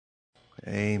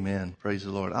Amen. Praise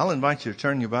the Lord. I'll invite you to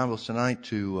turn your Bibles tonight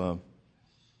to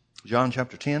John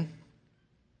chapter 10.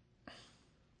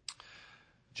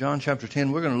 John chapter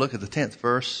 10, we're going to look at the 10th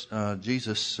verse.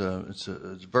 It's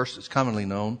a verse that's commonly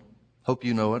known. Hope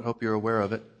you know it. Hope you're aware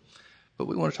of it. But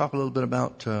we want to talk a little bit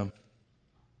about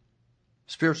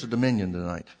spiritual dominion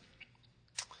tonight.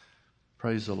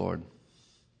 Praise the Lord.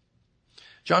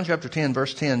 John chapter 10,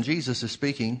 verse 10, Jesus is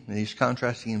speaking, and he's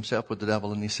contrasting himself with the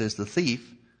devil, and he says, "The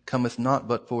thief cometh not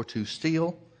but for to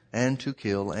steal and to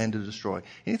kill and to destroy."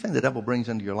 Anything the devil brings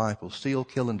into your life will steal,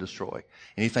 kill, and destroy.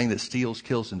 Anything that steals,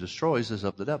 kills, and destroys is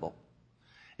of the devil.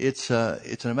 It's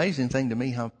an amazing thing to me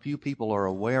how few people are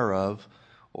aware of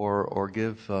or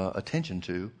give attention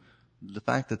to the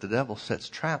fact that the devil sets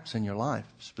traps in your life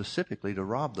specifically to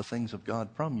rob the things of God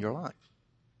from your life.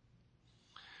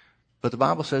 But the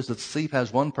Bible says that the thief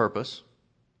has one purpose,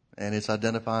 and it's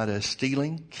identified as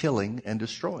stealing, killing, and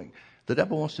destroying. The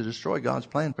devil wants to destroy God's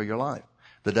plan for your life.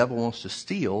 The devil wants to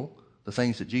steal the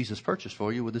things that Jesus purchased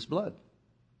for you with his blood.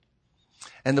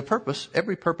 And the purpose,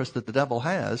 every purpose that the devil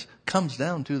has, comes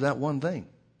down to that one thing.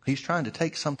 He's trying to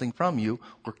take something from you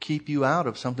or keep you out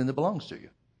of something that belongs to you.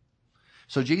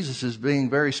 So Jesus is being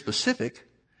very specific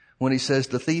when he says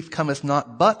the thief cometh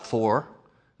not but for.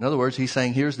 In other words, he's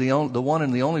saying here's the one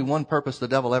and the only one purpose the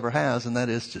devil ever has, and that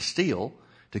is to steal,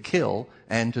 to kill,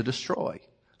 and to destroy.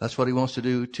 That's what he wants to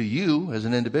do to you as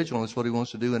an individual. That's what he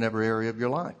wants to do in every area of your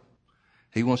life.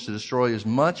 He wants to destroy as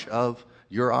much of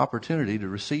your opportunity to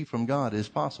receive from God as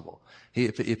possible.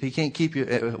 If he can't keep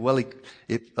you,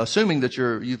 assuming that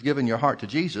you've given your heart to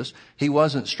Jesus, he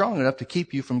wasn't strong enough to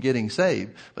keep you from getting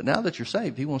saved. But now that you're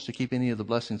saved, he wants to keep any of the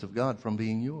blessings of God from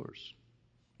being yours.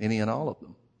 Any and all of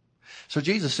them. So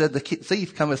Jesus said, the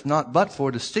thief cometh not but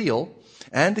for to steal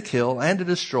and to kill and to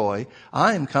destroy.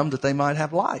 I am come that they might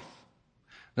have life.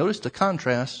 Notice the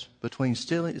contrast between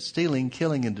stealing,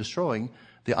 killing, and destroying.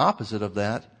 The opposite of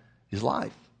that is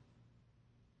life.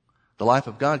 The life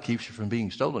of God keeps you from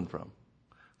being stolen from.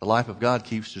 The life of God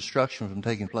keeps destruction from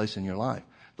taking place in your life.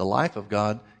 The life of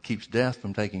God keeps death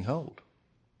from taking hold.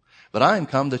 But I am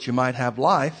come that you might have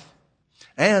life,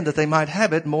 and that they might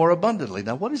have it more abundantly.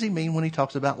 Now, what does he mean when he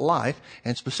talks about life?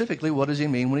 And specifically, what does he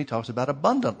mean when he talks about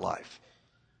abundant life?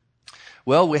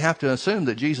 Well, we have to assume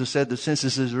that Jesus said that since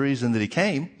this is the reason that he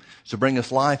came, to bring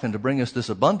us life and to bring us this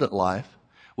abundant life,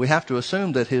 we have to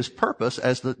assume that his purpose,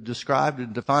 as described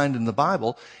and defined in the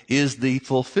Bible, is the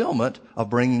fulfillment of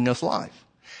bringing us life.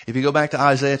 If you go back to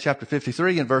Isaiah chapter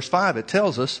 53 and verse 5, it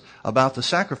tells us about the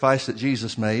sacrifice that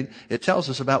Jesus made. It tells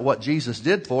us about what Jesus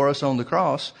did for us on the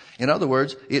cross. In other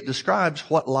words, it describes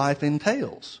what life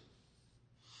entails.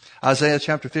 Isaiah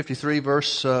chapter 53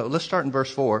 let's start in verse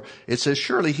 4. It says,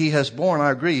 "Surely he has borne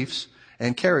our griefs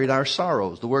and carried our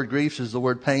sorrows." The word griefs is the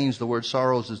word pains. The word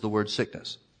sorrows is the word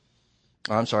sickness.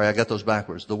 I'm sorry, I got those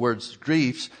backwards. The word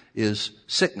griefs is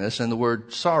sickness, and the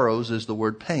word sorrows is the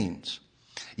word pains.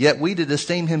 "Yet we did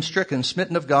esteem him stricken,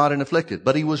 smitten of God, and afflicted.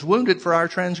 But he was wounded for our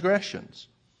transgressions."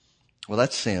 Well,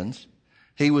 that's sins.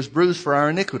 "He was bruised for our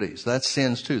iniquities." That's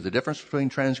sins too. The difference between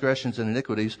transgressions and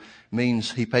iniquities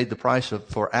means he paid the price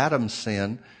for Adam's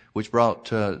sin, which brought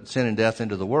sin and death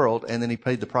into the world, and then he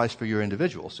paid the price for your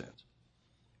individual sins.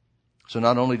 So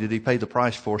not only did he pay the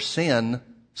price for sin,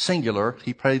 singular,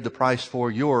 he paid the price for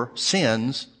your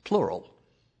sins, plural.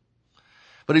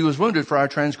 "But he was wounded for our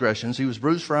transgressions. He was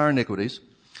bruised for our iniquities.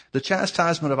 The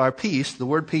chastisement of our peace," the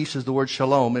word peace is the word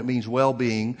shalom. It means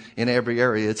well-being in every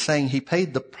area. It's saying he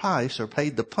paid the price or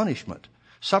paid the punishment,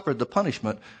 suffered the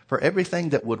punishment for everything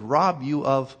that would rob you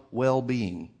of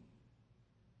well-being.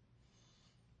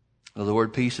 Now, the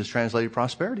word peace is translated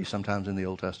prosperity sometimes in the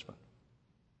Old Testament.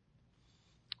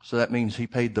 So that means he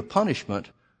paid the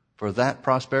punishment for that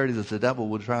prosperity that the devil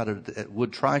would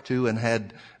try to and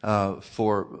had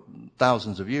for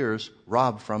thousands of years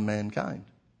robbed from mankind.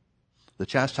 The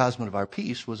chastisement of our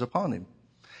peace was upon him.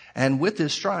 And with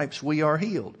his stripes we are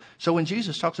healed. So when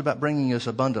Jesus talks about bringing us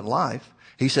abundant life,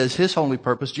 he says his only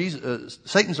purpose,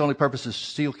 Satan's only purpose is to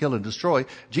steal, kill, and destroy.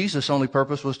 Jesus' only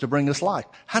purpose was to bring us life.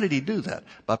 How did he do that?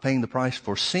 By paying the price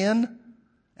for sin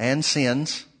and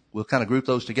sins. We'll kind of group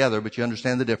those together, but you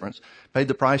understand the difference. Paid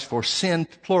the price for sin,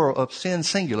 plural, of sin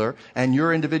singular, and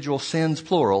your individual sins,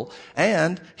 plural.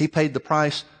 And he paid the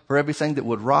price for everything that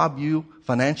would rob you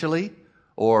financially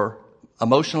or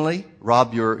emotionally,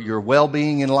 rob your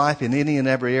well-being in life in any and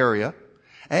every area.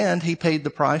 And he paid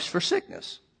the price for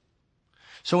sickness.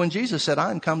 So when Jesus said, "I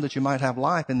am come that you might have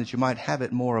life and that you might have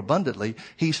it more abundantly,"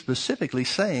 he's specifically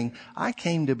saying, I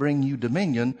came to bring you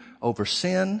dominion over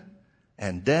sin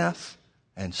and death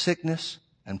and sickness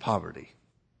and poverty.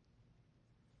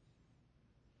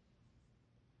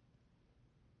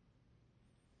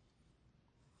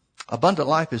 Abundant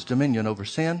life is dominion over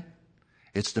sin.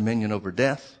 It's dominion over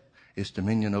death. It's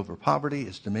dominion over poverty.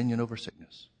 It's dominion over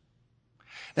sickness.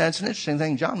 Now, it's an interesting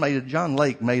thing. John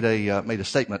Lake made a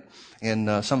statement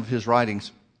in some of his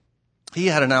writings. He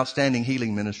had an outstanding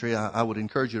healing ministry. I would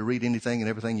encourage you to read anything and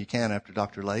everything you can after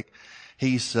Dr. Lake.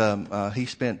 He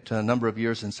spent a number of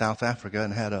years in South Africa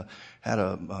and had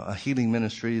a healing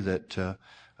ministry that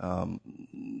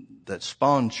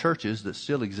spawned churches that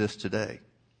still exist today.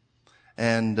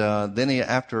 And then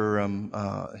after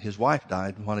his wife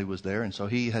died while he was there, and so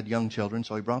he had young children,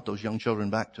 so he brought those young children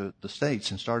back to the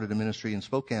States and started a ministry in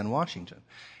Spokane, Washington.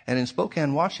 And in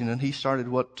Spokane, Washington, he started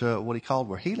what he called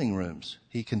were healing rooms.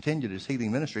 He continued his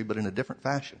healing ministry, but in a different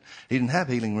fashion. He didn't have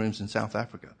healing rooms in South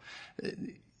Africa.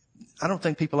 I don't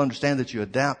think people understand that you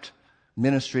adapt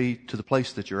ministry to the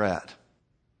place that you're at.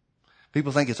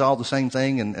 People think it's all the same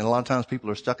thing, and a lot of times people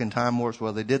are stuck in time warps.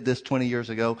 Well, they did this 20 years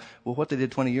ago. Well, what they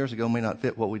did 20 years ago may not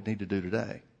fit what we need to do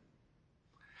today.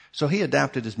 So he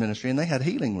adapted his ministry, and they had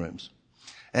healing rooms.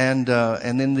 And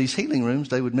in these healing rooms,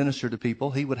 they would minister to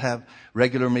people. He would have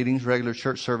regular meetings, regular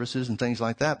church services, and things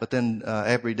like that. But then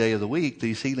every day of the week,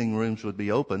 these healing rooms would be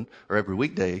open, or every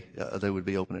weekday they would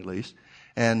be open at least.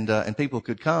 And people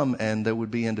could come, and there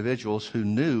would be individuals who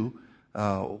knew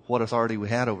what authority we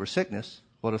had over sickness,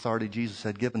 what authority Jesus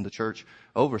had given the church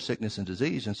over sickness and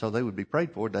disease, and so they would be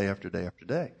prayed for day after day after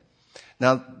day.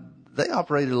 Now, they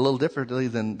operated a little differently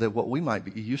than what we might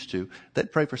be used to.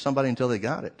 They'd pray for somebody until they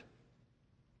got it.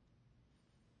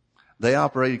 They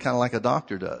operated kind of like a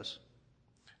doctor does.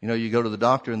 You know, you go to the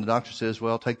doctor and the doctor says,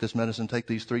 well, take this medicine, take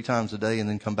these 3 times a day, and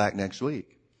then come back next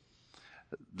week.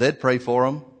 They'd pray for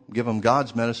them, give them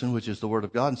God's medicine, which is the Word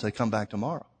of God, and say, come back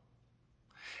tomorrow.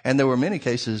 And there were many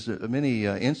cases, many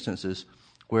instances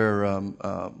where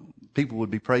people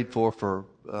would be prayed for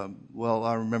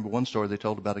I remember one story they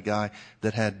told about a guy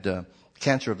that had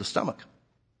cancer of the stomach.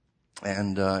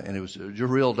 And it was a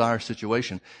real dire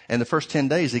situation. And the first 10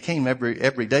 days, they came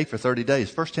every day for 30 days.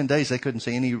 First 10 days, they couldn't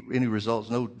see any results,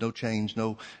 no change,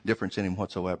 no difference in him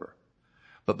whatsoever.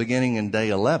 But beginning in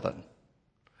day 11,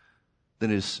 then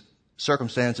his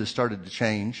circumstances started to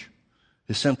change.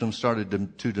 His symptoms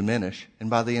started to diminish. And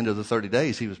by the end of the 30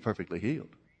 days, he was perfectly healed.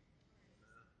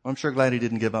 I'm sure glad he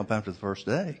didn't give up after the first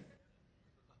day.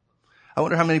 I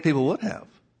wonder how many people would have.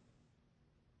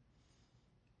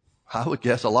 I would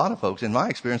guess a lot of folks. In my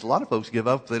experience, a lot of folks give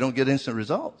up if they don't get instant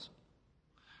results.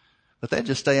 But they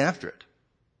just stay after it.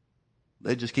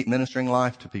 They just keep ministering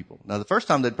life to people. Now, the first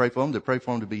time they'd pray for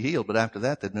them to be healed. But after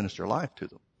that, they'd minister life to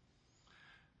them.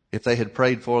 If they had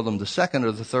prayed for them the second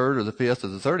or the third or the fifth or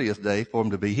the 30th day for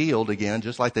them to be healed again,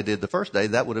 just like they did the first day,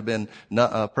 that would have been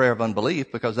a prayer of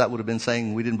unbelief, because that would have been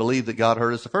saying we didn't believe that God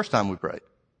heard us the first time we prayed.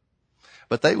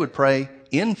 But they would pray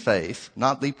in faith,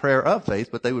 not the prayer of faith,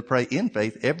 but they would pray in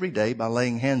faith every day by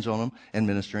laying hands on them and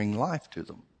ministering life to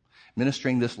them.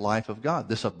 Ministering this life of God,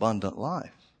 this abundant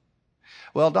life.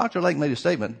 Well, Dr. Lake made a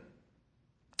statement,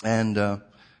 and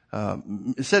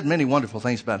it said many wonderful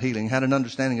things about healing, had an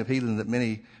understanding of healing that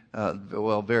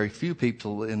very few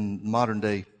people in modern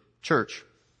day church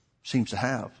seems to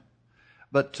have.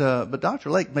 But Dr.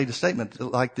 Lake made a statement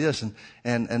like this,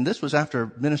 and this was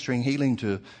after ministering healing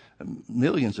to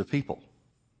millions of people.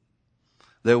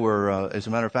 There were, as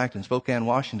a matter of fact, in Spokane,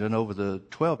 Washington, over the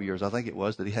 12 years, I think it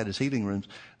was, that he had his healing rooms,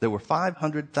 there were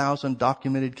 500,000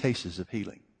 documented cases of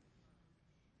healing.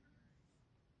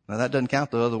 Now, that doesn't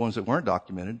count the other ones that weren't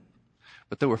documented.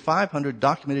 But there were 500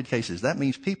 documented cases. That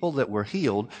means people that were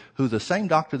healed who the same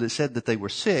doctor that said that they were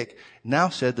sick now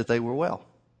said that they were well.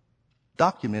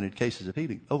 Documented cases of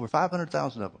healing. Over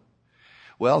 500,000 of them.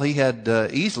 Well, he had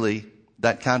easily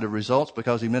that kind of results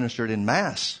because he ministered in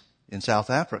mass in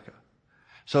South Africa.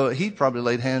 So he probably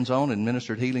laid hands on and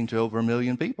ministered healing to over 1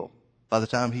 million people by the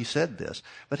time he said this.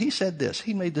 But he said this.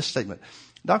 He made this statement.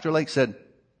 Dr. Lake said,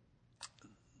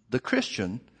 the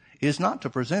Christian is not to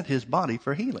present his body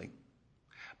for healing,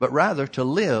 but rather to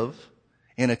live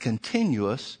in a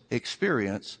continuous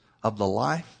experience of the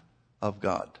life of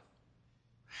God.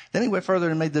 Then he went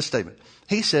further and made this statement.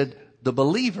 He said, the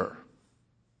believer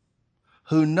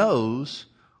who knows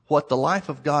what the life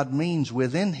of God means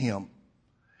within him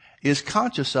is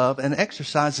conscious of and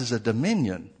exercises a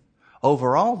dominion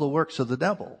over all the works of the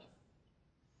devil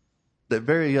that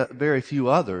very few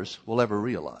others will ever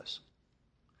realize.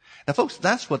 Now, folks,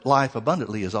 that's what life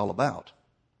abundantly is all about.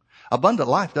 Abundant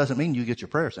life doesn't mean you get your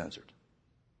prayers answered.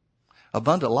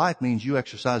 Abundant life means you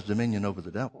exercise dominion over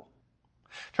the devil.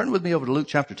 Turn with me over to Luke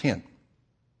chapter 10.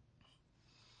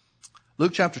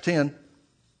 Luke chapter 10.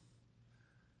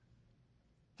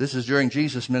 This is during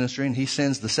Jesus' ministry, and he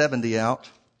sends the 70 out.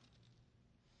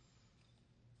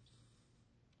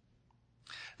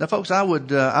 Now, folks, I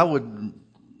would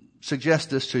suggest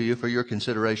this to you for your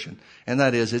consideration. And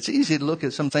that is, it's easy to look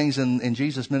at some things in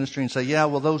Jesus' ministry and say, yeah,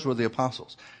 well, those were the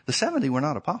apostles. The 70 were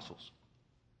not apostles.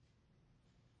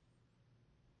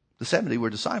 The 70 were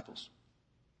disciples.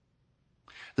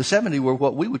 The 70 were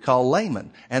what we would call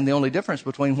laymen. And the only difference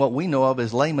between what we know of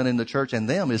as laymen in the church and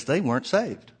them is they weren't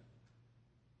saved.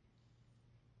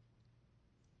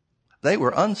 They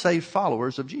were unsaved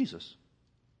followers of Jesus.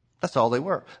 That's all they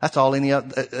were. That's all any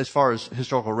of, as far as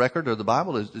historical record or the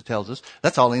Bible it tells us,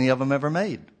 that's all any of them ever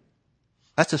made.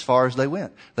 That's as far as they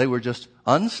went. They were just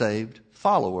unsaved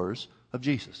followers of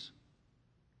Jesus.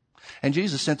 And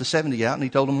Jesus sent the 70 out and he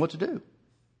told them what to do.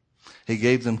 He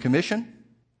gave them commission.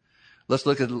 Let's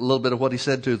look at a little bit of what he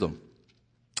said to them.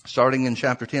 Starting in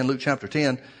chapter 10, Luke chapter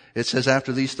 10, it says,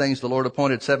 after these things the Lord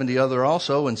appointed 70 other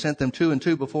also and sent them 2 and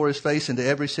 2 before his face into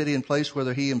every city and place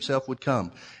whither he himself would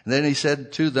come. And then he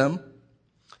said to them,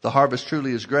 the harvest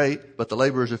truly is great, but the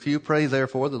laborers are few. Pray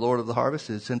therefore the Lord of the harvest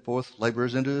to send forth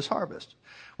laborers into his harvest.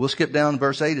 We'll skip down to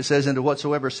verse 8. It says, into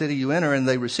whatsoever city you enter and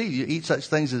they receive you, eat such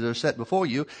things as are set before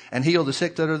you and heal the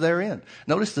sick that are therein.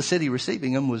 Notice the city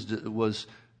receiving them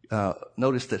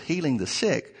notice that healing the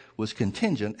sick was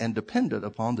contingent and dependent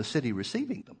upon the city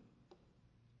receiving them.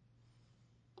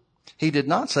 He did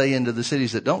not say into the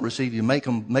cities that don't receive you, make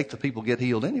the people get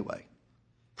healed anyway.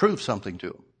 Prove something to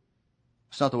them.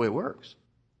 It's not the way it works.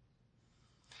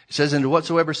 It says, into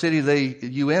whatsoever city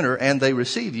you enter and they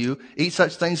receive you, eat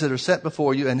such things that are set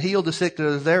before you and heal the sick that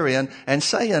are therein and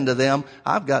say unto them,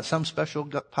 I've got some special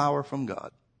power from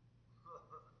God.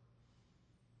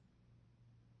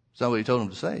 It's not what he told them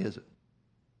to say, is it?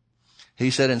 He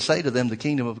said, and say to them, the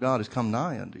kingdom of God has come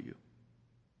nigh unto you.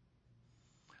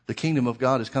 The kingdom of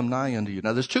God has come nigh unto you.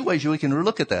 Now, there's 2 ways we can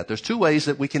look at that. There's 2 ways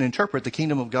that we can interpret the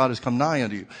kingdom of God has come nigh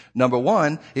unto you. Number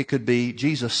 1, it could be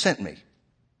Jesus sent me.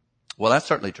 Well, that's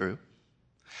certainly true.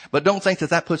 But don't think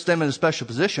that puts them in a special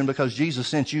position because Jesus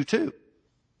sent you too.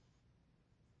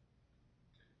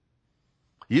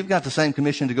 You've got the same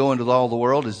commission to go into all the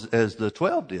world as the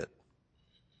 12 did.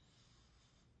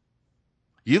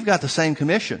 You've got the same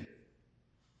commission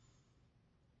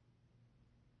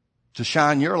to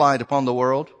shine your light upon the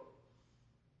world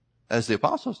as the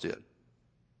apostles did.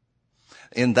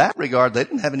 In that regard, they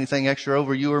didn't have anything extra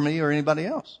over you or me or anybody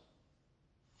else.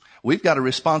 We've got a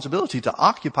responsibility to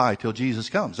occupy till Jesus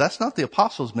comes. That's not the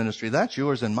apostles' ministry. That's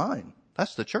yours and mine.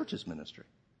 That's the church's ministry.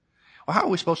 Well, how are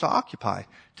we supposed to occupy?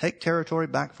 Take territory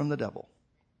back from the devil.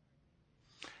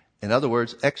 In other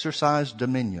words, exercise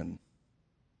dominion.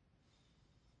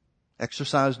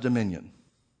 Exercise dominion.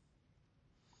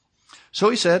 So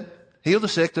he said, heal the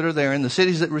sick that are therein, the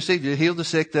cities that receive you, heal the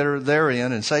sick that are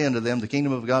therein, and say unto them, the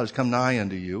kingdom of God has come nigh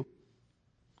unto you.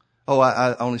 Oh,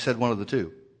 I only said one of the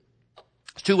 2.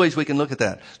 There's 2 ways we can look at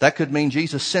that. That could mean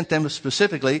Jesus sent them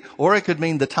specifically, or it could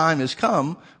mean the time has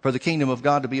come for the kingdom of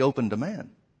God to be open to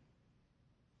man.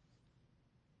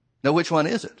 Now, which one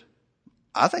is it?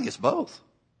 I think it's both.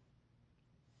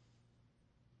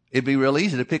 It'd be real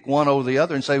easy to pick one over the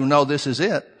other and say, well, no, this is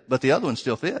it, but the other one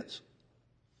still fits.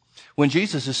 When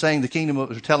Jesus is saying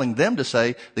telling them to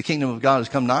say, the kingdom of God has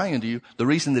come nigh unto you, the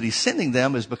reason that he's sending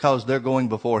them is because they're going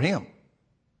before him.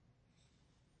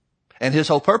 And his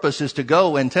whole purpose is to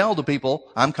go and tell the people,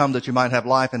 I'm come that you might have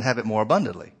life and have it more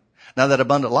abundantly. Now that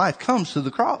abundant life comes through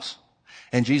the cross.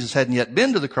 And Jesus hadn't yet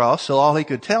been to the cross, so all he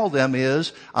could tell them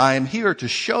is, I am here to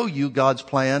show you God's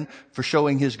plan for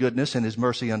showing his goodness and his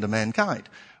mercy unto mankind.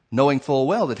 Knowing full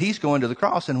well that he's going to the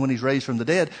cross, and when he's raised from the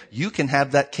dead, you can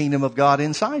have that kingdom of God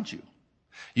inside you.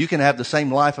 You can have the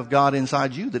same life of God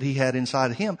inside you that he had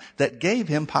inside of him that gave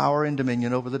him power and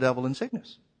dominion over the devil and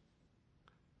sickness.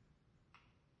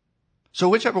 So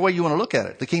whichever way you want to look at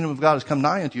it, the kingdom of God has come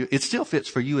nigh unto you. It still fits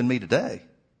for you and me today.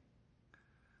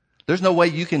 There's no way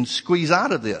you can squeeze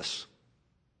out of this.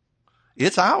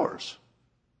 It's ours,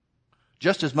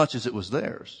 just as much as it was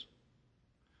theirs.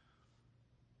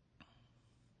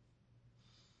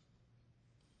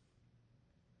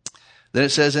 Then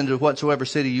it says, into whatsoever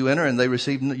city you enter, and they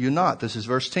receive you not. This is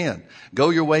verse 10. Go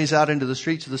your ways out into the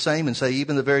streets of the same, and say,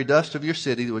 even the very dust of your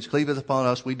city, which cleaveth upon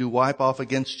us, we do wipe off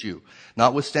against you.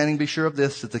 Notwithstanding, be sure of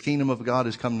this, that the kingdom of God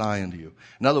is come nigh unto you.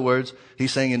 In other words,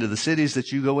 he's saying, into the cities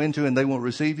that you go into and they won't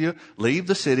receive you, leave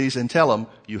the cities and tell them,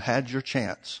 you had your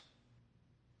chance.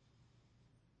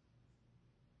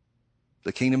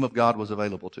 The kingdom of God was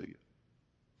available to you.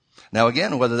 Now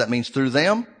again, whether that means through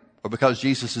them, or because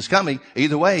Jesus is coming,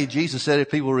 either way, Jesus said if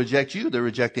people reject you, they're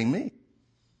rejecting me.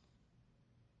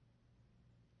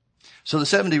 So the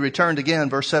 70 returned again,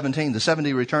 verse 17. The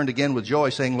 70 returned again with joy,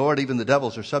 saying, Lord, even the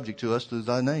devils are subject to us through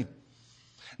thy name.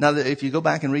 Now, if you go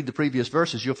back and read the previous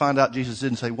verses, you'll find out Jesus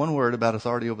didn't say one word about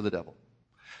authority over the devil.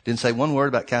 Didn't say one word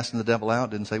about casting the devil out.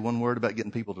 Didn't say one word about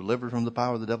getting people delivered from the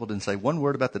power of the devil. Didn't say one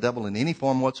word about the devil in any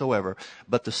form whatsoever.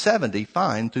 But the 70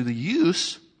 find through the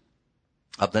use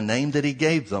of the name that he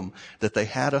gave them that they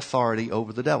had authority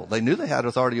over the devil. They knew they had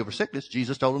authority over sickness.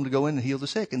 Jesus told them to go in and heal the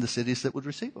sick in the cities that would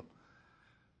receive them.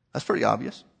 That's pretty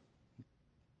obvious.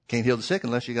 Can't heal the sick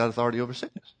unless you got authority over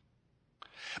sickness.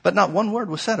 But not one word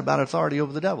was said about authority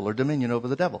over the devil or dominion over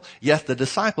the devil. Yet the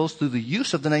disciples, through the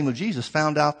use of the name of Jesus,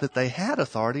 found out that they had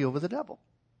authority over the devil.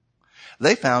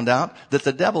 They found out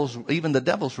that even the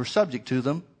devils were subject to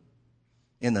them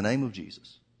in the name of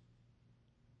Jesus.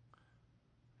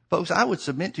 Folks, I would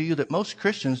submit to you that most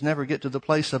Christians never get to the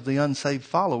place of the unsaved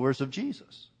followers of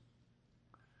Jesus,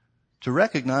 to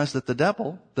recognize that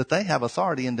that they have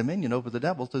authority and dominion over the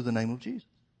devil through the name of Jesus,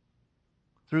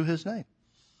 through his name.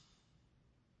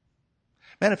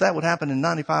 Man, if that would happen in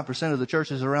 95% of the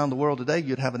churches around the world today,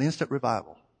 you'd have an instant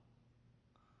revival.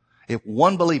 If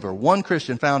one believer, one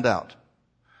Christian found out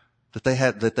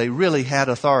that they really had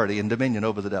authority and dominion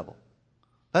over the devil,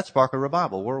 that'd spark a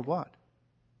revival worldwide.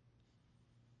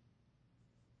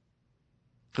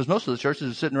 Because most of the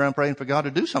churches are sitting around praying for God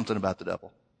to do something about the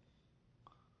devil.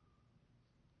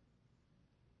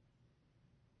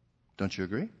 Don't you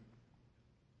agree?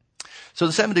 So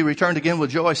the 70 returned again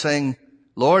with joy, saying,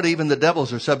 Lord, even the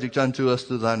devils are subject unto us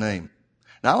through thy name.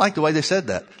 Now, I like the way they said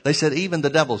that. They said, even the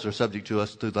devils are subject to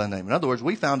us through thy name. In other words,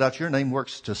 we found out your name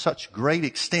works to such great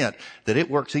extent that it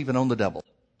works even on the devil.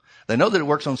 They know that it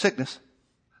works on sickness.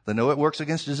 They know it works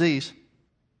against disease.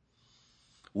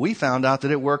 We found out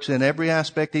that it works in every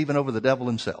aspect, even over the devil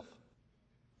himself.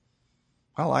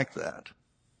 I like that.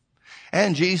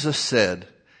 And Jesus said,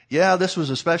 yeah, this was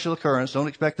a special occurrence. Don't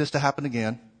expect this to happen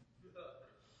again.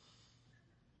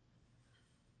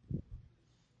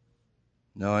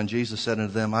 No, and Jesus said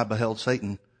unto them, I beheld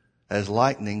Satan as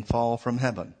lightning fall from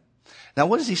heaven. Now,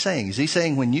 what is he saying? Is he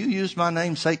saying when you used my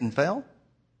name, Satan fell?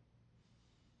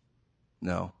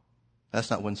 No, that's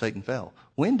not when Satan fell.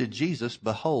 When did Jesus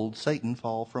behold Satan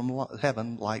fall from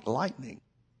heaven like lightning?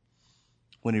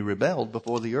 When he rebelled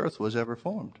before the earth was ever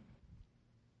formed.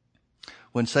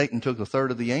 When Satan took a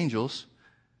third of the angels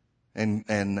and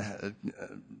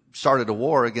started a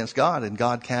war against God, and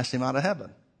God cast him out of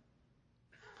heaven.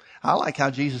 I like how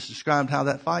Jesus described how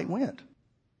that fight went.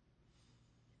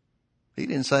 He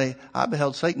didn't say, I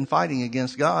beheld Satan fighting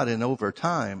against God, and over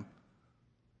time,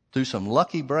 through some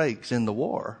lucky breaks in the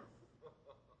war,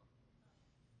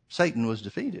 Satan was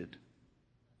defeated.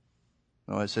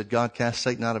 No, it said God cast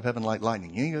Satan out of heaven like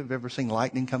lightning. Any of you have ever seen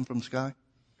lightning come from the sky?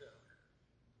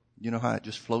 You know how it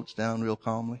just floats down real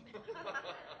calmly?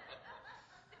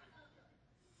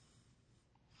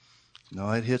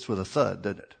 No, it hits with a thud,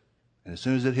 doesn't it? And as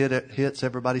soon as it hits,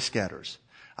 everybody scatters.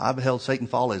 I beheld Satan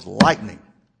fall as lightning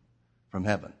from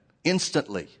heaven.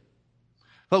 Instantly.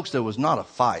 Folks, there was not a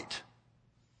fight.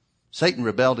 Satan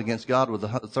rebelled against God with a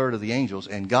third of the angels,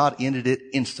 and God ended it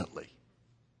instantly.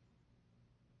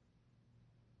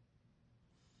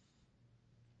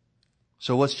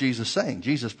 So what's Jesus saying?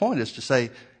 Jesus' point is to say,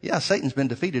 yeah, Satan's been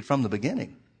defeated from the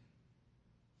beginning.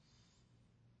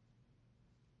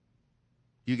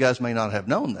 You guys may not have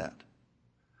known that.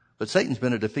 But Satan's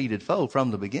been a defeated foe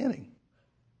from the beginning.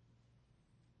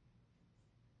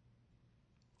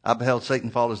 I beheld Satan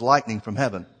fall as lightning from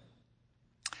heaven.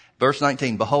 Verse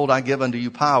 19, behold, I give unto you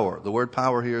power. The word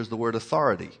power here is the word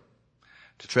authority.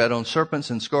 To tread on serpents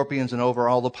and scorpions and over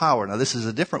all the power. Now this is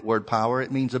a different word, power.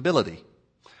 It means ability.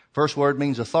 First word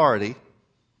means authority.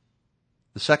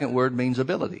 The second word means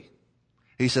ability.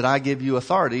 He said, I give you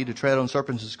authority to tread on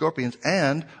serpents and scorpions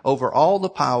and over all the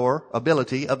power,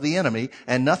 ability of the enemy,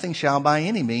 and nothing shall by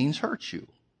any means hurt you.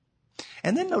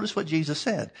 And then notice what Jesus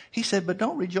said. He said, but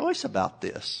don't rejoice about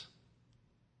this.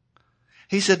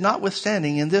 He said,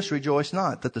 notwithstanding in this rejoice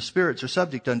not, that the spirits are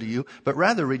subject unto you, but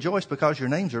rather rejoice because your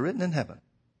names are written in heaven.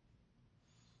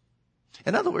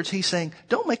 In other words, he's saying,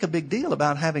 don't make a big deal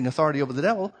about having authority over the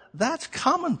devil. That's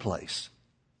commonplace.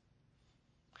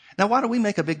 Now, why do we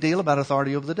make a big deal about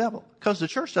authority over the devil? Because the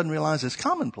church doesn't realize it's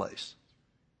commonplace.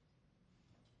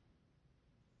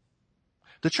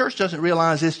 The church doesn't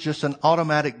realize it's just an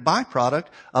automatic byproduct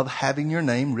of having your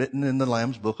name written in the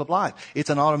Lamb's Book of Life. It's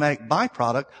an automatic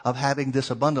byproduct of having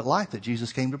this abundant life that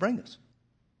Jesus came to bring us.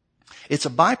 It's a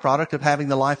byproduct of having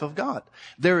the life of God.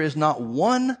 There is not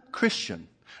one Christian,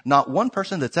 not one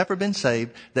person that's ever been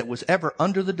saved that was ever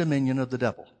under the dominion of the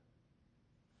devil.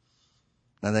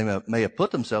 Now, they may have put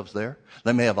themselves there.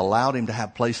 They may have allowed him to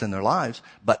have place in their lives.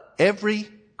 But every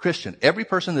Christian, every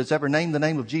person that's ever named the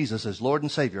name of Jesus as Lord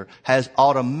and Savior has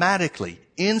automatically,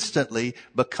 instantly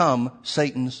become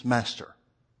Satan's master.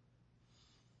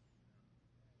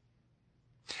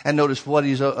 And notice what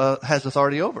he has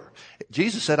authority over.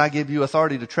 Jesus said, I give you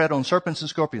authority to tread on serpents and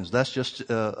scorpions. That's just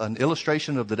an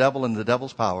illustration of the devil and the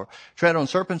devil's power. Tread on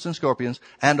serpents and scorpions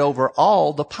and over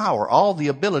all the power, all the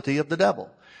ability of the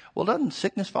devil. Well, doesn't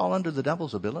sickness fall under the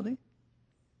devil's ability?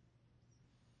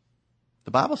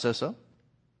 The Bible says so.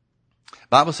 The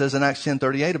Bible says in Acts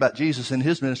 10:38 about Jesus and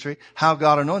his ministry, how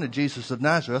God anointed Jesus of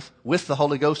Nazareth with the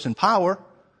Holy Ghost and power,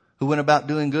 who went about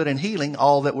doing good and healing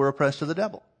all that were oppressed of the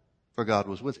devil. For God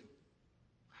was with him.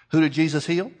 Who did Jesus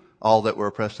heal? All that were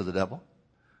oppressed of the devil.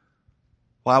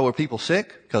 Why were people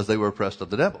sick? Because they were oppressed of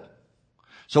the devil.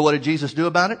 So what did Jesus do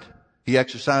about it? He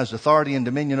exercised authority and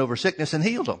dominion over sickness and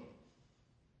healed them.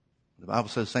 The Bible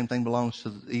says the same thing belonged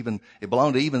to even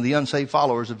the unsaved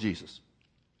followers of Jesus.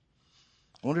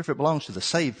 I wonder if it belongs to the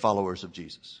saved followers of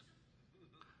Jesus.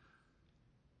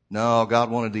 No, God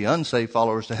wanted the unsaved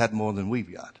followers to have more than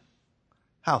we've got.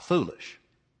 How foolish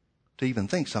to even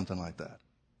think something like that.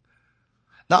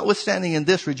 Notwithstanding in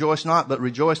this, rejoice not, but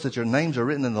rejoice that your names are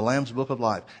written in the Lamb's book of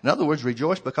life. In other words,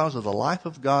 rejoice because of the life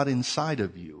of God inside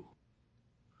of you.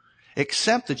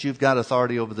 Accept that you've got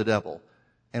authority over the devil,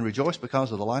 and rejoice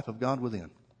because of the life of God within.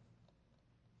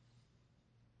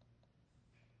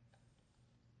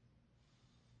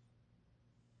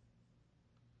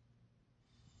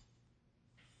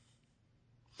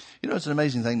 You know, it's an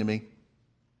amazing thing to me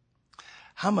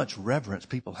how much reverence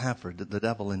people have for the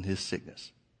devil and his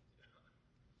sickness.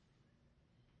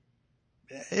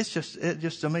 It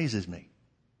just amazes me.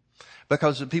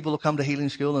 Because the people who come to healing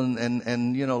school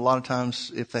and you know, a lot of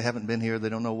times if they haven't been here, they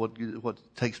don't know what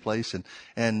takes place.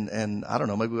 And I don't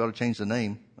know, maybe we ought to change the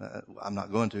name. I'm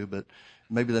not going to, but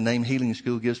maybe the name healing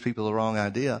school gives people the wrong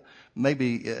idea.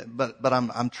 Maybe, but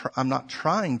I'm not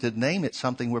trying to name it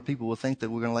something where people will think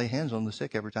that we're going to lay hands on the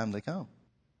sick every time they come.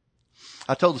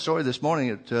 I told the story this morning.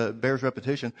 It bears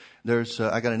repetition.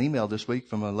 I got an email this week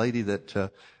from a lady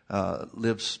that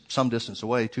lives some distance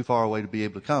away, too far away to be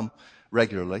able to come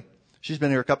regularly. She's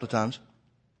been here a couple of times,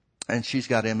 and she's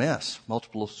got MS,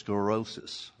 multiple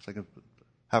sclerosis.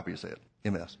 However you say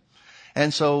it, MS.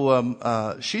 And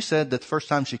so she said that the first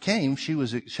time she came, she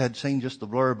had seen just the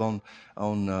blurb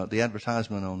on the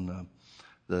advertisement on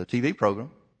the TV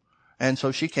program. And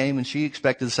so she came and she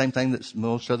expected the same thing that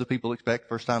most other people expect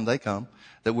first time they come,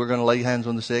 that we're going to lay hands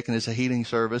on the sick and it's a healing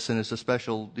service and it's a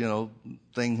special, you know,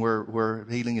 thing where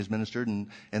healing is ministered and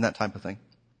that type of thing.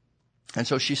 And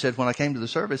so she said, when I came to the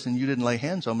service and you didn't lay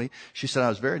hands on me, she said, I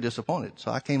was very disappointed.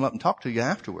 So I came up and talked to you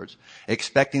afterwards,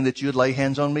 expecting that you'd lay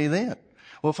hands on me then.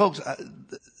 Well, folks,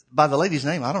 by the lady's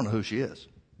name, I don't know who she is.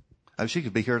 I mean, she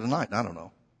could be here tonight. I don't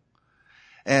know.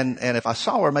 And if I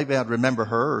saw her, maybe I'd remember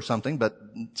her or something, but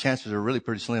chances are really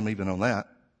pretty slim even on that.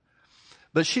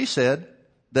 But she said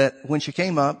that when she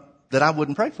came up, that I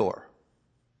wouldn't pray for her,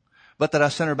 but that I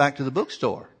sent her back to the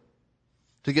bookstore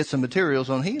to get some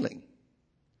materials on healing.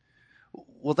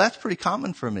 Well, that's pretty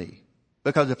common for me,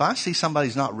 because if I see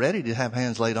somebody's not ready to have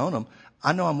hands laid on them,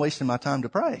 I know I'm wasting my time to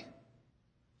pray.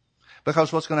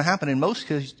 Because what's going to happen in most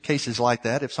cases like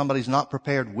that, if somebody's not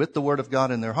prepared with the Word of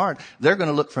God in their heart, they're going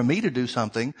to look for me to do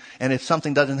something. And if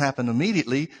something doesn't happen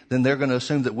immediately, then they're going to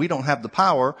assume that we don't have the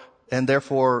power, and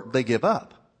therefore they give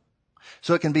up.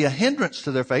 So it can be a hindrance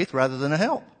to their faith rather than a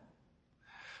help.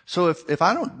 So if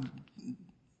I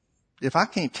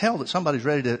can't tell that somebody's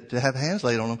ready to have hands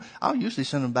laid on them, I'll usually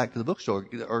send them back to the bookstore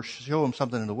or show them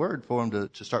something in the Word for them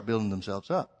to start building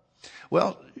themselves up.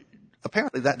 Well,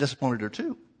 apparently that disappointed her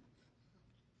too.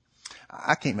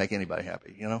 I can't make anybody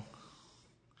happy, you know.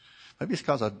 Maybe it's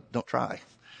because I don't try.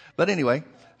 But anyway,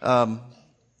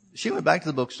 she went back to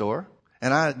the bookstore,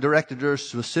 and I directed her a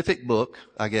specific book,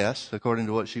 I guess, according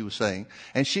to what she was saying.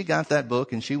 And she got that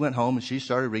book, and she went home, and she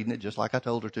started reading it just like I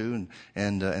told her to,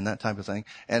 and that type of thing.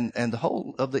 And the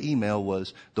whole of the email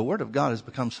was, the Word of God has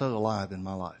become so alive in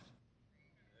my life.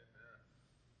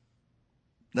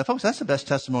 Now, folks, that's the best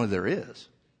testimony there is.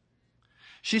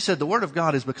 She said, the Word of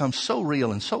God has become so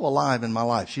real and so alive in my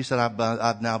life. She said,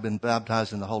 I've now been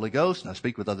baptized in the Holy Ghost, and I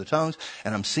speak with other tongues,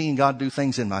 and I'm seeing God do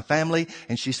things in my family.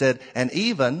 And she said, and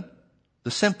even the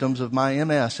symptoms of my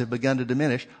MS have begun to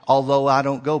diminish, although I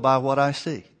don't go by what I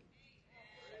see.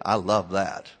 I love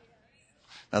that.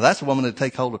 Now, that's a woman that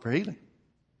take hold of her healing.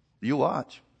 You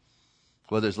watch.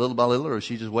 Whether it's little by little or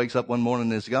she just wakes up one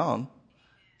morning and it's gone,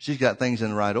 she's got things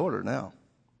in the right order now.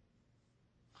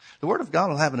 The Word of God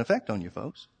will have an effect on you,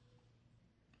 folks.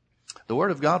 The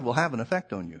Word of God will have an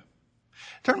effect on you.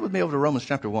 Turn with me over to Romans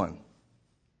chapter 1.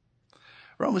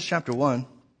 Romans chapter 1.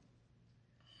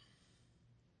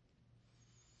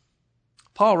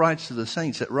 Paul writes to the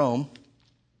saints at Rome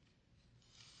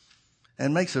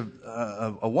and makes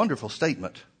a wonderful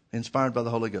statement inspired by the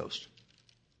Holy Ghost.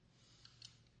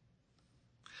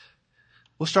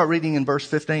 We'll start reading in verse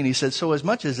 15. He said, so as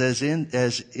much as in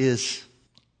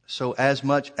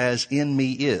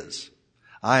me is,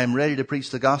 I am ready to preach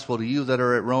the gospel to you that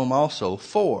are at Rome also.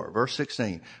 Verse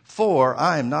 16, for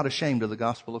I am not ashamed of the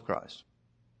gospel of Christ.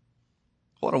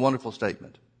 What a wonderful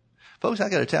statement. Folks, I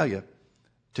got to tell you,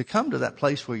 to come to that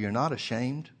place where you're not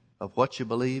ashamed of what you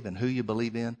believe and who you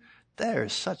believe in, there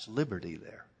is such liberty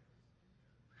there.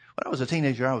 When I was a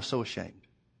teenager, I was so ashamed.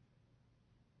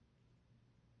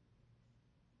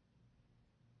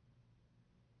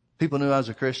 People knew I was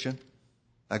a Christian.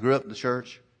 I grew up in the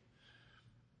church.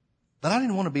 But I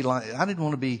didn't want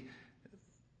to be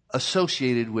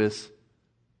associated with,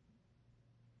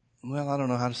 well, I don't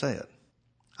know how to say it.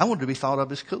 I wanted to be thought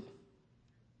of as cool.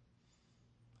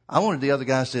 I wanted the other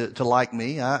guys to like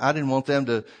me. I didn't want them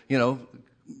to,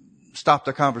 stop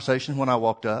their conversation when I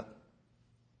walked up.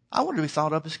 I wanted to be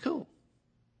thought of as cool.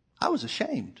 I was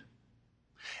ashamed.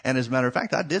 And as a matter of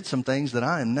fact, I did some things that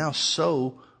I am now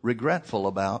so regretful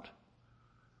about,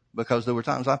 because there were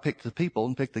times I picked the people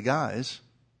and picked the guys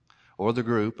or the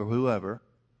group or whoever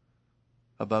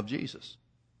above Jesus.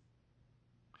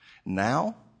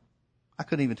 Now, I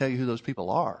couldn't even tell you who those people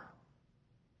are.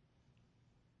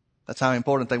 That's how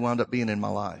important they wound up being in my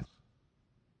life.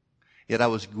 Yet I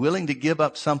was willing to give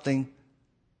up something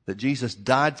that Jesus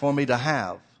died for me to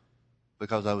have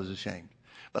because I was ashamed.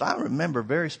 But I remember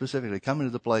very specifically coming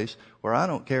to the place where I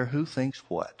don't care who thinks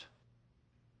what.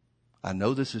 I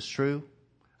know this is true.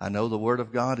 I know the Word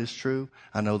of God is true.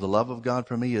 I know the love of God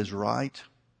for me is right.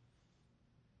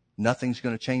 Nothing's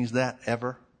going to change that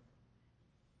ever.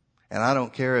 And I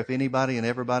don't care if anybody and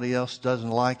everybody else doesn't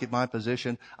like it, my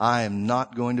position. I am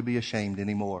not going to be ashamed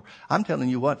anymore. I'm telling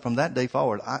you what, from that day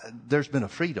forward, there's been a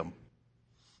freedom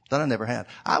that I never had.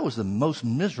 I was the most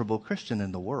miserable Christian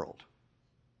in the world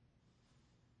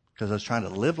because I was trying to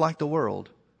live like the world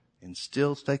and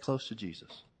still stay close to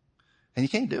Jesus. And you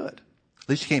can't do it. At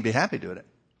least you can't be happy doing it.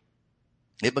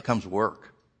 It becomes work.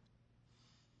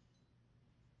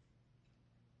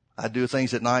 I do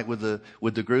things at night with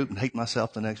the group and hate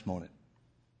myself the next morning.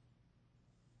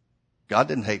 God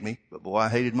didn't hate me, but boy, I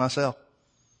hated myself.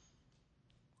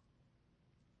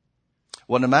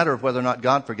 Wasn't a matter of whether or not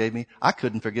God forgave me. I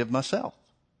couldn't forgive myself.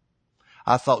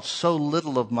 I thought so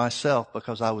little of myself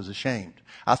because I was ashamed.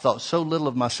 I thought so little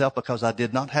of myself because I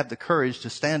did not have the courage to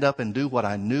stand up and do what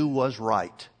I knew was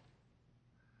right.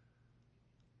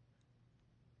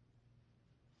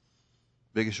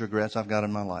 Biggest regrets I've got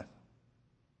in my life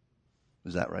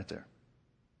is that right there.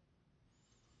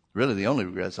 Really the only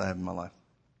regrets I have in my life.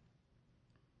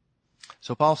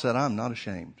 So Paul said, I am not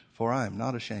ashamed, for I am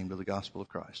not ashamed of the gospel of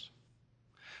Christ.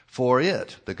 For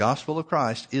it, the gospel of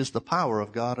Christ, is the power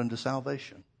of God unto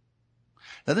salvation.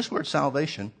 Now this word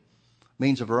salvation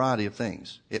means a variety of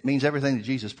things. It means everything that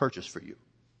Jesus purchased for you.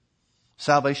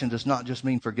 Salvation does not just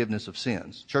mean forgiveness of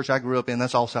sins. Church I grew up in,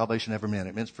 that's all salvation ever meant.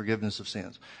 It meant forgiveness of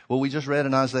sins. Well, we just read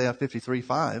in Isaiah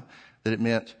 53:5 that it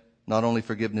meant not only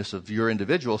forgiveness of your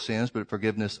individual sins, but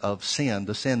forgiveness of sin,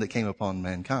 the sin that came upon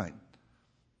mankind.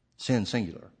 Sin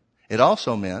singular. It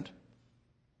also meant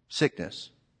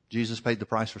sickness. Jesus paid the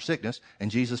price for sickness,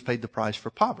 and Jesus paid the price for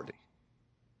poverty.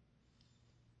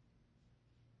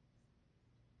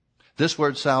 This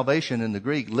word salvation in the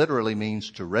Greek literally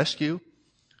means to rescue,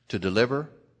 to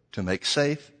deliver, to make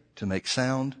safe, to make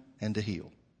sound, and to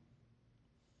heal.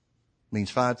 It means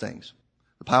 5 things.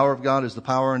 The power of God is the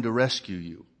power to rescue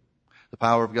you. The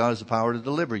power of God is the power to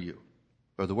deliver you.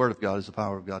 Or the Word of God is the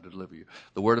power of God to deliver you.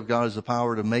 The Word of God is the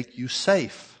power to make you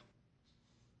safe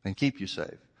and keep you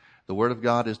safe. The Word of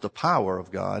God is the power of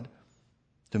God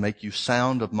to make you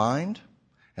sound of mind.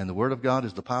 And the Word of God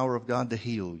is the power of God to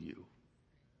heal you.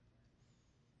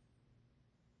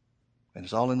 And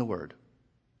it's all in the Word.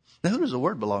 Now, who does the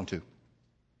Word belong to?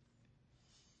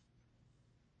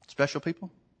 Special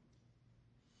people?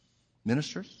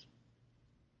 Ministers?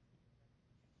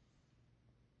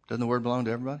 Doesn't the Word belong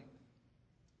to everybody?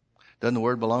 Doesn't the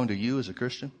Word belong to you as a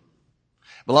Christian?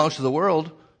 It belongs to the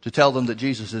world to tell them that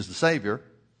Jesus is the Savior,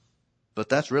 but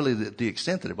that's really the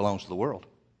extent that it belongs to the world.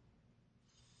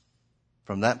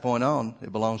 From that point on,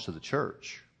 it belongs to the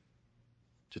church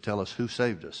to tell us who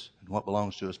saved us and what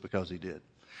belongs to us because He did.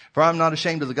 For I am not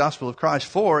ashamed of the gospel of Christ,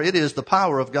 for it is the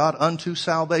power of God unto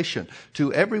salvation,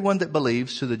 to everyone that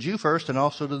believes, to the Jew first and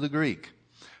also to the Greek.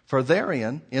 For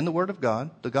therein, in the Word of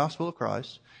God, the gospel of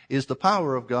Christ, is the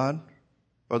power of God,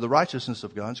 or the righteousness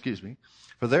of God,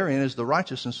 for therein is the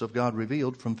righteousness of God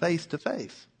revealed from faith to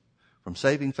faith, from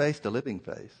saving faith to living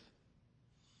faith.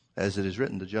 as it is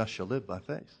written, the just shall live by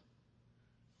faith.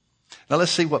 Now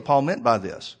let's see what Paul meant by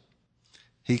this.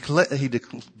 He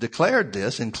declared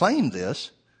this and claimed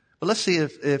this, but let's see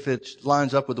if it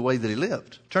lines up with the way that he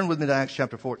lived. Turn with me to Acts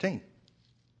chapter 14.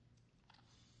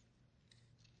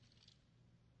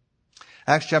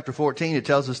 Acts chapter 14, it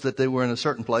tells us that they were in a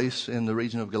certain place in the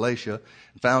region of Galatia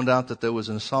and found out that there was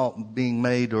an assault being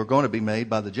made or going to be made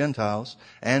by the Gentiles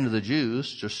and the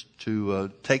Jews just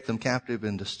to take them captive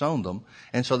and to stone them.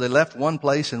 And so they left one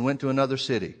place and went to another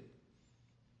city.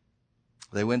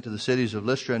 They went to the cities of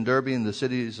Lystra and Derbe and the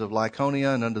cities of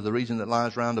Lycaonia and under the region that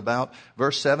lies round about.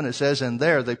 Verse 7, it says, and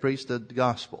there they preached the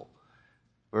gospel.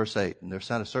 Verse 8, and there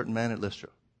sat a certain man at Lystra.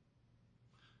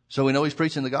 So we know he's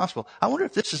preaching the gospel. I wonder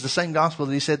if this is the same gospel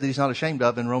that he said that he's not ashamed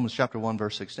of in Romans chapter 1,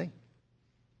 verse 16.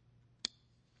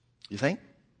 You think?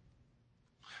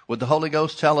 Would the Holy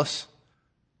Ghost tell us,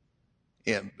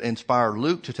 inspire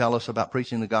Luke to tell us about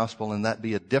preaching the gospel, and that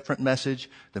be a different message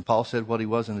than Paul said what he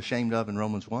wasn't ashamed of in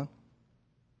Romans 1?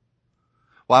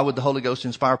 Why would the Holy Ghost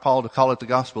inspire Paul to call it the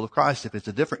gospel of Christ if it's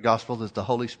a different gospel that the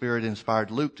Holy Spirit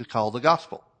inspired Luke to call the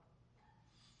gospel?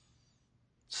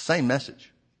 It's the same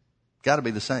message. Got to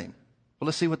be the same. Well,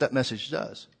 let's see what that message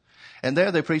does. And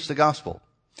there they preached the gospel.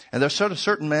 And there stood a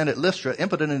certain man at Lystra,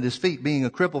 impotent in his feet, being a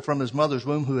cripple from his mother's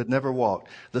womb, who had never walked.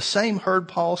 The same heard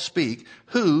Paul speak,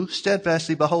 who,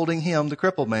 steadfastly beholding him, the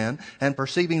crippled man, and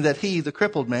perceiving that he, the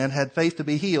crippled man, had faith to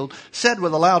be healed, said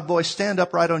with a loud voice, stand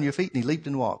upright on your feet. And he leaped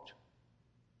and walked.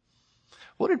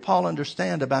 What did Paul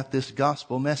understand about this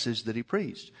gospel message that he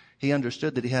preached? He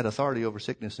understood that he had authority over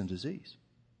sickness and disease.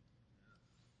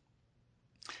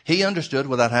 He understood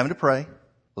without having to pray,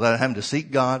 without having to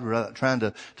seek God, without trying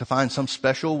to find some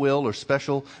special will or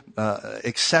special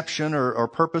exception or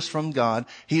purpose from God.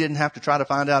 He didn't have to try to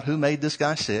find out who made this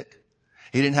guy sick.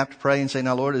 He didn't have to pray and say,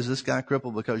 now, Lord, is this guy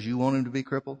crippled because you want him to be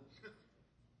crippled?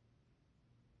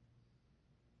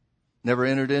 Never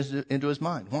entered into his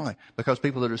mind. Why? Because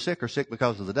people that are sick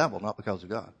because of the devil, not because of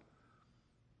God.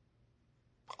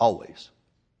 Always.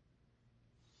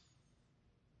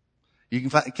 You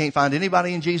can't find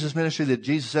anybody in Jesus' ministry that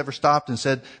Jesus ever stopped and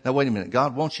said, now wait a minute,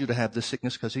 God wants you to have this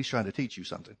sickness because he's trying to teach you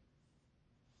something.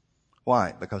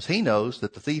 Why? Because he knows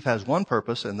that the thief has one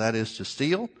purpose, and that is to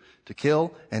steal, to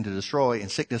kill, and to destroy,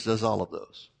 and sickness does all of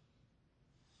those.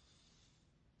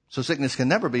 So sickness can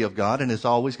never be of God, and it's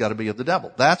always got to be of the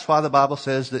devil. That's why the Bible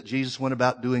says that Jesus went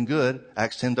about doing good,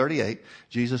 Acts 10:38.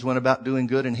 Jesus went about doing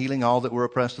good and healing all that were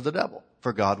oppressed of the devil,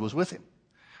 for God was with him.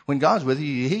 When God's with you,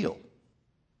 you heal.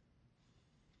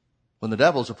 When the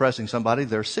devil's oppressing somebody,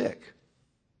 they're sick.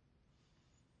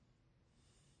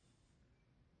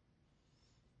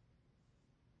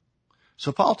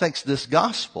 So Paul takes this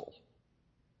gospel,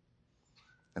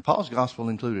 and Paul's gospel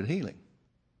included healing.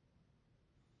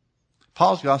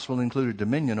 Paul's gospel included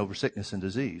dominion over sickness and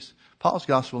disease. Paul's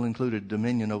gospel included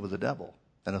dominion over the devil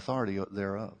and authority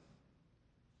thereof.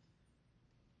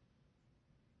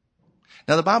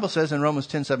 Now the Bible says in Romans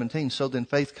 10:17, so then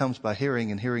faith comes by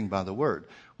hearing and hearing by the word.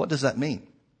 What does that mean?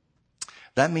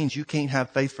 That means you can't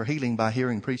have faith for healing by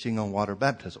hearing preaching on water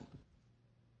baptism.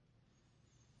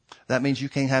 That means you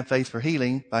can't have faith for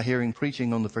healing by hearing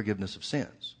preaching on the forgiveness of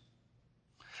sins.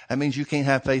 That means you can't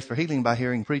have faith for healing by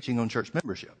hearing preaching on church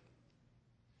membership.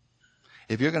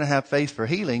 If you're going to have faith for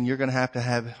healing, you're going to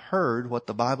have heard what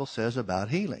the Bible says about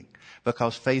healing,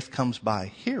 because faith comes by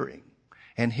hearing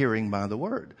and hearing by the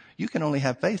word. You can only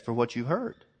have faith for what you've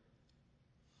heard.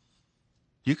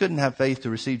 You couldn't have faith to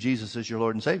receive Jesus as your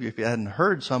Lord and Savior if you hadn't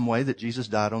heard some way that Jesus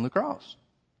died on the cross.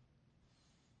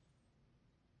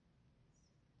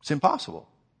 It's impossible.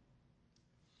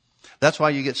 That's why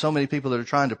you get so many people that are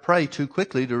trying to pray too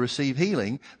quickly to receive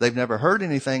healing. They've never heard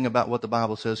anything about what the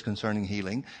Bible says concerning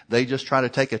healing. They just try to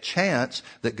take a chance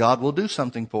that God will do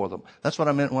something for them. That's what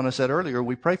I meant when I said earlier,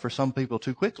 we pray for some people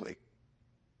too quickly.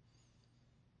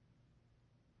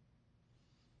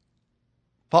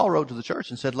 Paul wrote to the church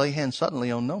and said, lay hands suddenly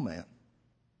on no man.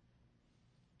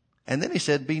 And then he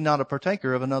said, be not a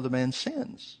partaker of another man's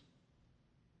sins.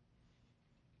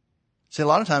 See, a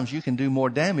lot of times you can do more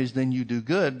damage than you do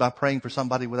good by praying for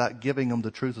somebody without giving them the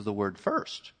truth of the word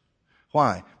first.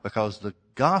 Why? Because the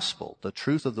gospel, the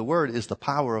truth of the word, is the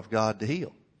power of God to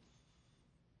heal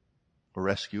or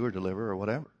rescue or deliver or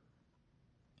whatever.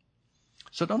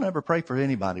 So don't ever pray for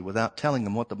anybody without telling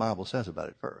them what the Bible says about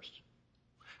it first.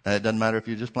 Now, it doesn't matter if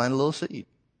you just plant a little seed.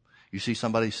 You see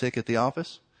somebody sick at the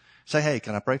office, say, hey,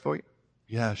 can I pray for you?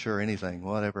 Yeah, sure, anything,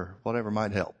 whatever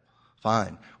might help.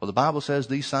 Fine. Well, the Bible says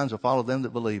these signs will follow them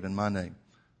that believe in my name.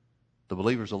 The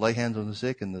believers will lay hands on the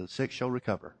sick, and the sick shall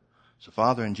recover. So,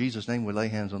 Father, in Jesus' name, we lay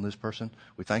hands on this person.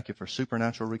 We thank you for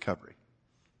supernatural recovery.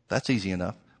 That's easy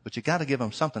enough. But you got to give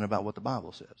them something about what the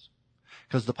Bible says.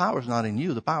 Because the power's not in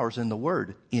you. The power's in the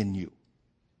Word in you.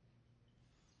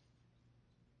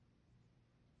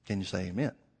 Can you say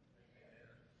amen?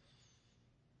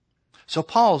 So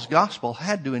Paul's gospel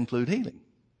had to include healing.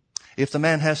 If the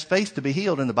man has faith to be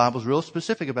healed, and the Bible's real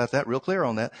specific about that, real clear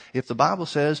on that. If the Bible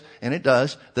says, and it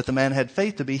does, that the man had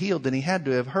faith to be healed, then he had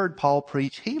to have heard Paul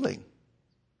preach healing.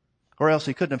 Or else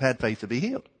he couldn't have had faith to be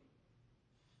healed.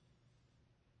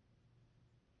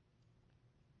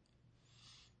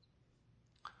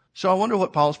 So I wonder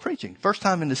what Paul's preaching. First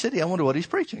time in the city, I wonder what he's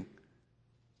preaching.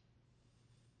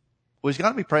 Well, he's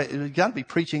got to be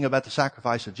preaching about the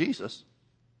sacrifice of Jesus.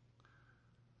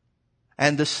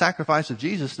 And this sacrifice of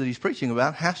Jesus that he's preaching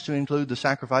about has to include the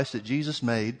sacrifice that Jesus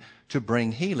made to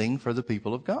bring healing for the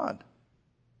people of God.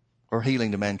 Or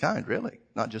healing to mankind, really.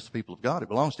 Not just the people of God. It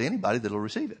belongs to anybody that will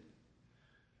receive it.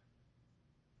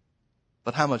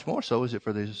 But how much more so is it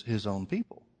for his own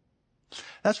people?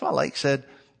 That's why Lake said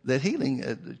that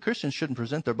healing, Christians shouldn't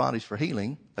present their bodies for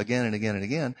healing again and again and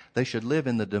again. They should live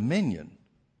in the dominion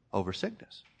over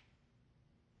sickness.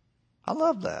 I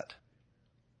love that.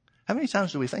 How many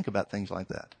times do we think about things like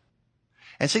that?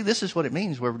 And see, this is what it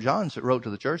means where John wrote to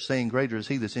the church saying, greater is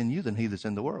he that's in you than he that's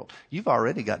in the world. You've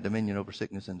already got dominion over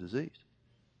sickness and disease.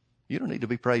 You don't need to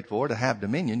be prayed for to have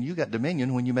dominion. You got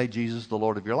dominion when you made Jesus the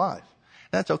Lord of your life.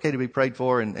 That's okay to be prayed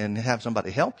for and have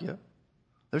somebody help you.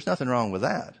 There's nothing wrong with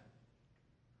that.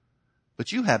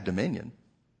 But you have dominion.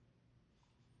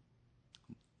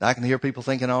 I can hear people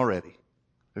thinking already.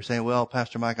 They're saying, well,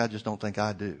 Pastor Mike, I just don't think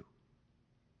I do.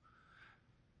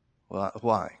 Well,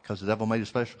 why? Because the devil made a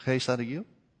special case out of you?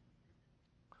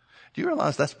 Do you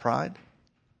realize that's pride?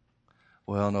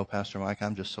 Well, no, Pastor Mike,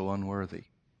 I'm just so unworthy.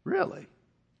 Really?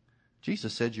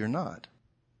 Jesus said you're not.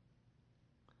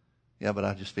 Yeah, but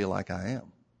I just feel like I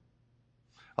am.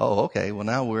 Oh, okay. Well,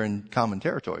 now we're in common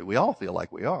territory. We all feel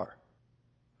like we are.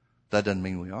 That doesn't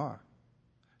mean we are.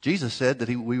 Jesus said that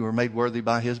we were made worthy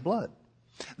by his blood.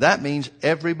 That means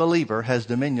every believer has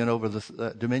dominion over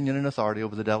dominion and authority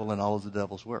over the devil and all of the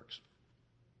devil's works.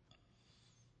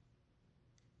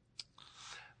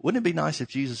 Wouldn't it be nice if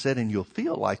Jesus said, and you'll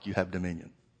feel like you have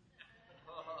dominion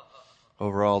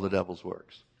over all the devil's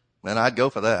works? Man, I'd go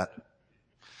for that.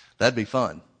 That'd be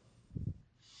fun.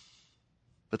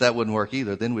 But that wouldn't work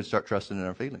either. Then we'd start trusting in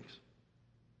our feelings.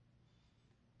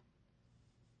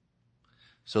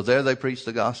 So there they preached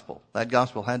the gospel. That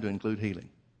gospel had to include healing.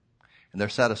 And there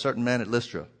sat a certain man at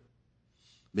Lystra,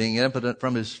 being impotent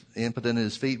in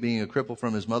his feet, being a cripple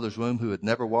from his mother's womb, who had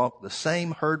never walked. The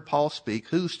same heard Paul speak,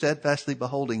 who steadfastly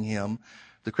beholding him,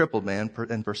 the crippled man,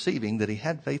 and perceiving that he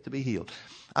had faith to be healed.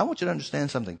 I want you to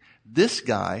understand something. This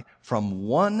guy, from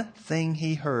one thing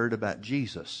he heard about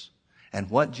Jesus and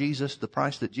the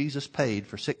price that Jesus paid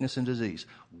for sickness and disease,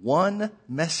 one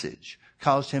message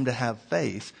caused him to have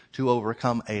faith to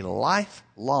overcome a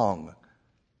lifelong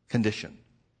condition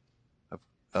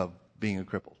of being a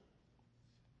cripple.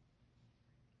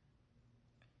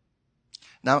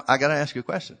 Now, I got to ask you a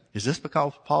question. Is this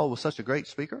because Paul was such a great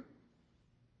speaker?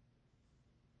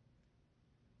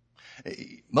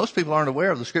 Most people aren't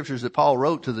aware of the scriptures that Paul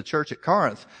wrote to the church at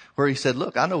Corinth, where he said,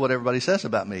 look, I know what everybody says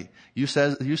about me. You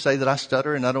say that I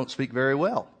stutter and I don't speak very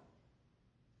well.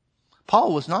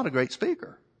 Paul was not a great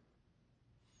speaker.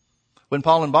 When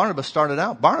Paul and Barnabas started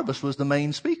out, Barnabas was the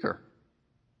main speaker.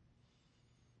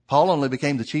 Paul only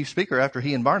became the chief speaker after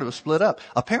he and Barnabas split up.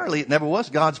 Apparently, it never was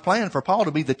God's plan for Paul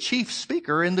to be the chief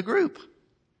speaker in the group.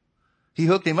 He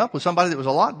hooked him up with somebody that was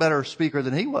a lot better speaker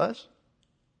than he was.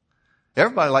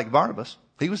 Everybody liked Barnabas.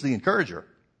 He was the encourager.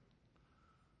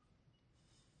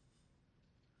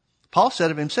 Paul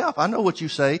said of himself, I know what you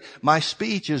say. My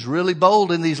speech is really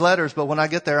bold in these letters, but when I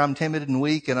get there, I'm timid and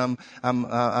weak, and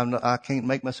I can't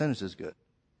make my sentences good.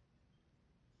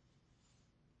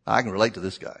 I can relate to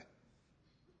this guy.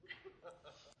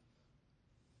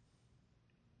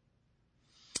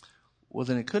 Well,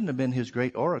 then it couldn't have been his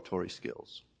great oratory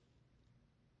skills.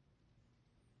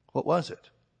 What was it?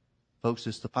 Folks,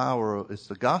 it's the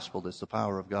gospel that's the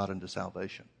power of God unto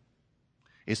salvation.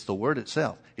 It's the word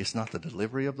itself. It's not the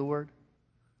delivery of the word.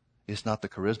 It's not the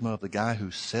charisma of the guy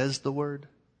who says the word.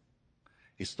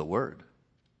 It's the word.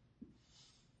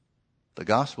 The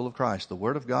gospel of Christ, the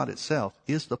word of God itself,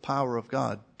 is the power of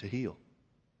God to heal.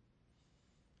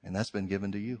 And that's been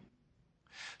given to you.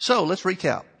 So let's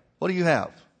recap. What do you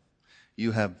have?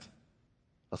 You have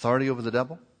authority over the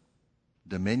devil,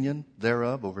 dominion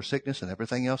thereof over sickness and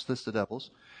everything else that's the devil's.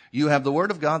 You have the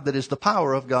word of God that is the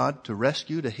power of God to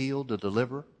rescue, to heal, to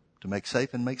deliver, to make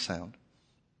safe and make sound.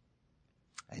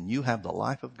 And you have the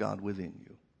life of God within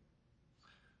you.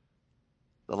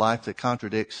 The life that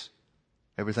contradicts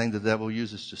Everything the devil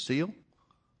uses to steal,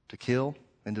 to kill,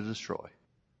 and to destroy.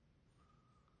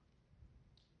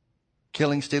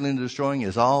 Killing, stealing, and destroying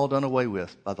is all done away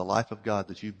with by the life of God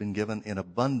that you've been given in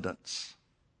abundance.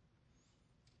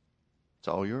 It's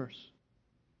all yours.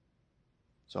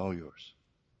 It's all yours.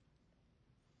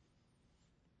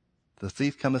 The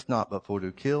thief cometh not but for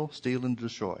to kill, steal, and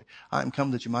destroy. I am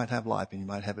come that you might have life and you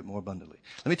might have it more abundantly.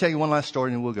 Let me tell you one last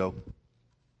story and we'll go.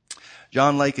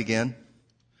 John Lake again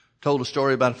told a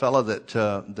story about a fellow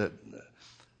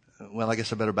well, I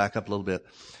guess I better back up a little bit.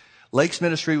 Lake's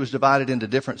ministry was divided into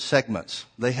different segments.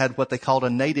 They had what they called a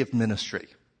native ministry.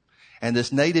 And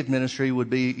this native ministry would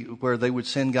be where they would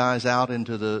send guys out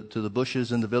into the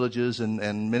bushes and the villages,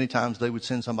 and many times they would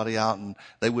send somebody out and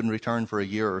they wouldn't return for a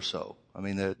year or so. I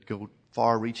mean, they'd go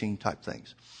far-reaching type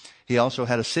things. He also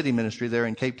had a city ministry there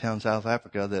in Cape Town, South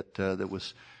Africa, that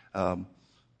was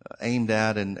aimed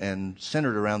at and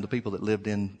centered around the people that lived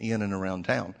in and around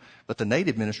town. But the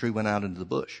native ministry went out into the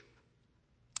bush.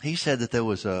 He said that there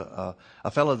was a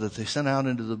fellow that they sent out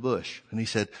into the bush. And he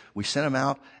said, we sent him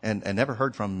out and never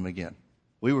heard from him again.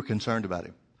 We were concerned about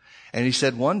him. And he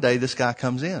said one day this guy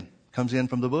comes in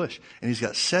from the bush. And he's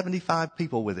got 75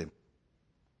 people with him.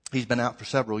 He's been out for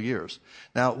several years.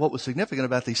 Now, what was significant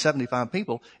about these 75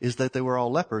 people is that they were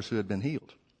all lepers who had been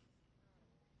healed.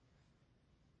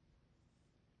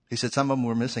 He said some of them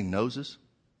were missing noses.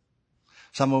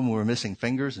 Some of them were missing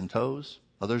fingers and toes.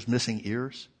 Others missing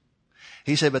ears.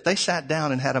 He said, but they sat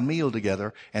down and had a meal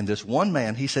together. And this one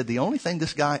man, he said, the only thing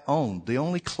this guy owned, the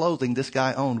only clothing this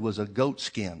guy owned was a goat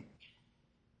skin.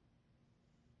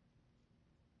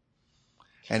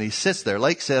 And he sits there.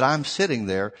 Lake said, I'm sitting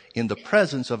there in the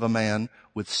presence of a man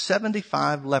with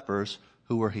 75 lepers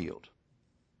who were healed.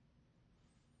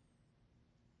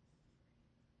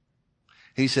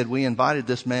 He said, we invited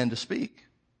this man to speak.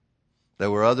 There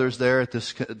were others there at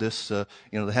this, they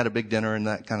had a big dinner and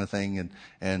that kind of thing.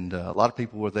 And a lot of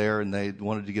people were there and they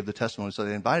wanted to give the testimony. So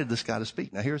they invited this guy to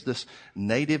speak. Now here's this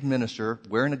native minister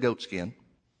wearing a goat skin.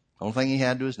 Only thing he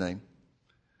had to his name,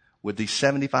 with these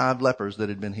 75 lepers that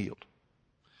had been healed.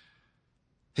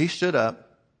 He stood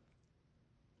up,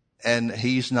 and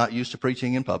he's not used to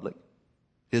preaching in public.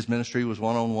 His ministry was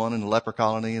one-on-one in a leper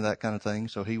colony and that kind of thing,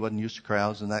 so he wasn't used to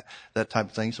crowds and that type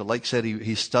of thing. So Lake said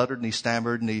he stuttered and he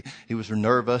stammered and he was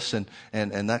nervous and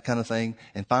that kind of thing.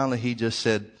 And finally he just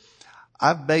said,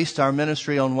 I've based our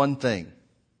ministry on one thing,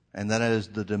 and that is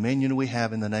the dominion we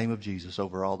have in the name of Jesus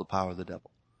over all the power of the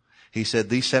devil. He said,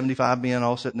 these 75 men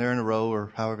all sitting there in a row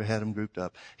or however he had them grouped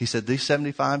up. He said, these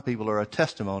 75 people are a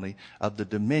testimony of the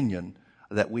dominion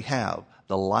that we have,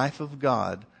 the life of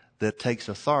God that takes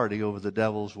authority over the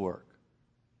devil's work.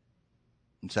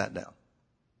 And sat down.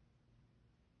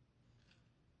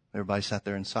 Everybody sat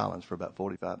there in silence for about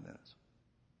 45 minutes.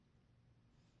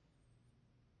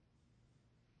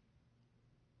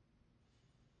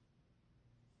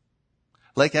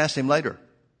 Lake asked him later.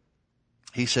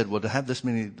 He said, well, to have this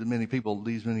many people,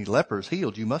 these many lepers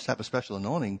healed, you must have a special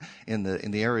anointing in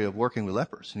the area of working with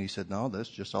lepers. And he said, no, that's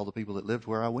just all the people that lived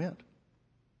where I went.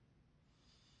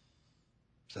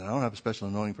 He said, I don't have a special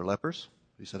anointing for lepers.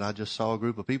 He said, I just saw a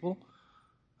group of people.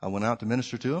 I went out to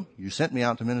minister to them. You sent me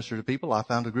out to minister to people. I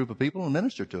found a group of people and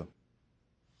ministered to them.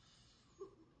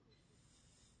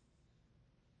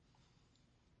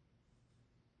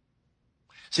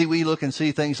 See, we look and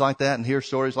see things like that and hear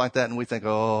stories like that and we think,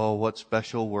 oh, what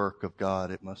special work of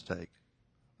God it must take.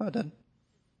 No, it doesn't.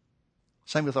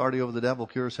 Same authority over the devil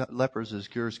cures lepers as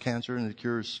cures cancer and it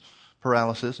cures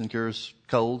paralysis and cures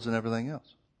colds and everything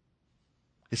else.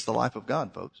 It's the life of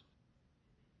God, folks.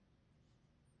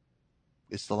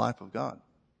 It's the life of God.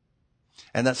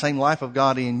 And that same life of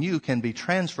God in you can be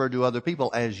transferred to other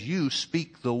people as you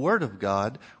speak the word of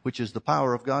God, which is the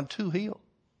power of God to heal.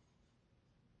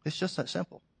 It's just that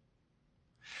simple.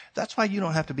 That's why you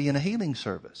don't have to be in a healing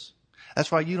service.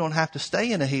 That's why you don't have to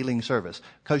stay in a healing service,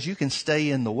 because you can stay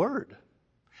in the Word.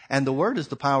 And the Word is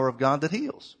the power of God that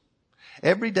heals.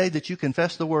 Every day that you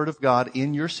confess the Word of God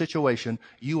in your situation,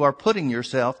 you are putting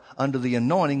yourself under the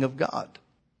anointing of God.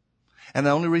 And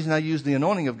the only reason I use the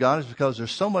anointing of God is because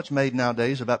there's so much made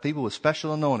nowadays about people with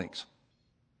special anointings.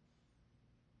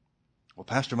 Well,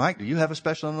 Pastor Mike, do you have a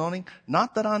special anointing?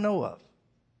 Not that I know of.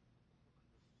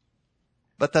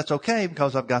 But that's okay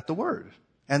because I've got the Word.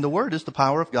 And the Word is the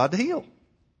power of God to heal.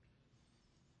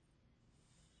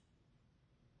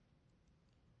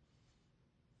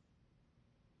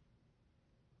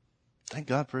 Thank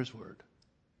God for His Word.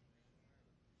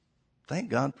 Thank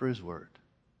God for His Word.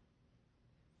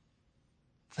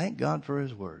 Thank God for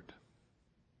His Word.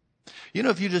 You know,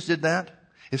 if you just did that,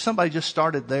 if somebody just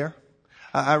started there,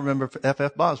 I remember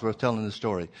F.F. Bosworth telling this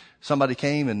story. Somebody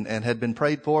came and had been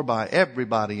prayed for by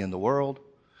everybody in the world,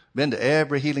 been to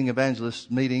every healing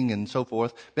evangelist meeting and so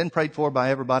forth, been prayed for by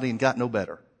everybody and got no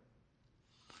better.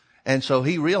 And so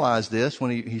he realized this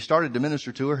when he started to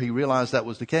minister to her. He realized that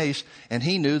was the case, and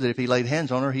he knew that if he laid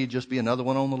hands on her, he'd just be another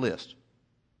one on the list.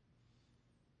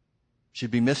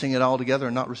 She'd be missing it altogether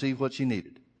and not receive what she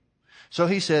needed. So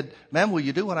he said, "Ma'am, will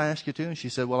you do what I ask you to?" And she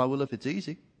said, "Well, I will if it's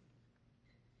easy."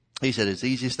 He said, "It's the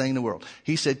easiest thing in the world."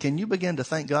 He said, "Can you begin to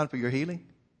thank God for your healing?"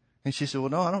 And she said, "Well,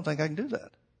 no, I don't think I can do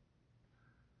that.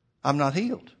 I'm not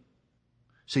healed."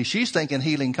 See, she's thinking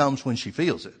healing comes when she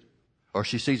feels it, or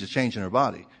she sees a change in her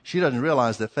body. She doesn't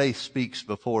realize that faith speaks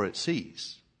before it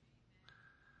sees.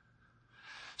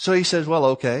 So he says, "Well,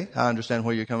 okay, I understand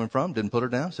where you're coming from." Didn't put her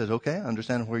down. Says, "Okay, I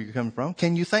understand where you're coming from.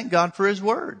 Can you thank God for His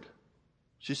Word?"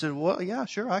 She said, "Well, yeah,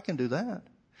 sure, I can do that."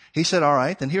 He said, "All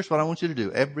right, then here's what I want you to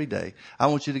do every day. I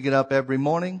want you to get up every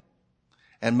morning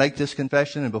and make this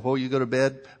confession, and before you go to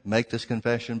bed, make this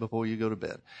confession before you go to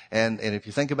bed. And if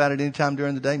you think about it any time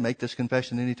during the day, make this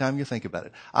confession anytime you think about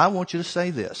it. I want you to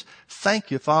say this: thank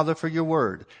you, Father, for your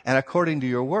word. And according to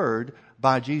your word,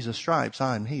 by Jesus' stripes,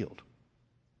 I am healed."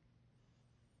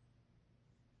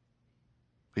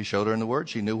 He showed her in the word.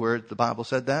 She knew where the Bible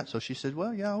said that. So she said,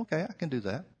 "Well, yeah, okay, I can do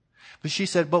that." But she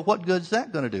said, "But what good's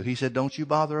that going to do?" He said, "Don't you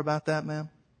bother about that, ma'am.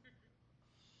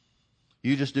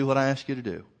 You just do what I ask you to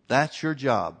do. That's your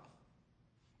job.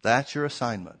 That's your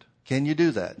assignment. Can you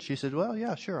do that?" She said, "Well,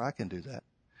 yeah, sure, I can do that."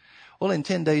 Well, in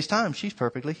 10 days' time, she's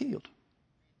perfectly healed.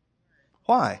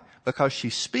 Why? Because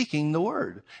she's speaking the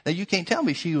word. Now, you can't tell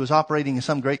me she was operating in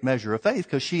some great measure of faith,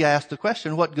 because she asked the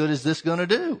question, what good is this going to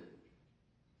do?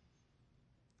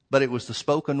 But it was the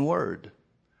spoken word.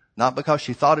 Not because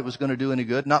she thought it was going to do any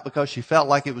good, not because she felt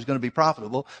like it was going to be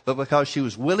profitable, but because she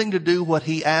was willing to do what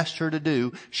he asked her to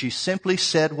do. She simply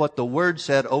said what the word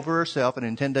said over herself, and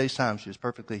in 10 days' time, she was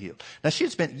perfectly healed. Now, she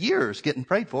had spent years getting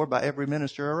prayed for by every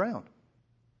minister around,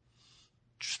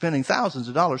 spending thousands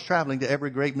of dollars traveling to every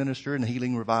great minister in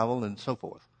healing revival and so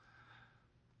forth.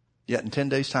 Yet in 10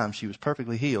 days' time, she was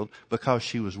perfectly healed because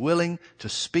she was willing to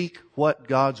speak what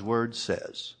God's word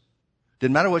says.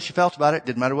 Didn't matter what she felt about it.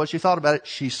 Didn't matter what she thought about it.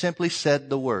 She simply said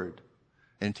the word.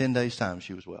 And in 10 days' time,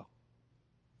 she was well.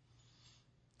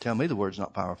 Tell me the word's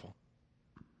not powerful.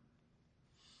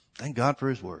 Thank God for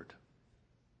his word.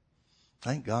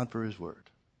 Thank God for his word.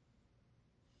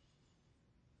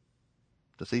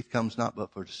 The thief comes not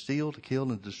but for to steal, to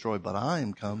kill, and to destroy. But I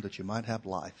am come that you might have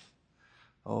life.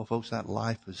 Oh, folks, that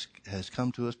life has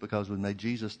come to us because we made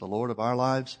Jesus the Lord of our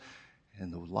lives.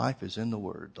 And the life is in the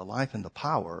word. The life and the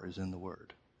power is in the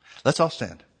word. Let's all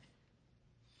stand.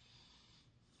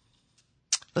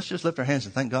 Let's just lift our hands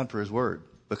and thank God for his word,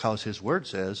 because his word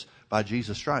says, by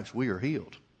Jesus' stripes, we are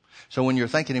healed. So when you're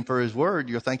thanking him for his word,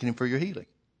 you're thanking him for your healing.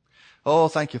 Oh,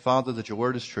 thank you, Father, that your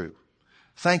word is true.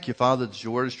 Thank you, Father, that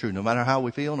your word is true. No matter how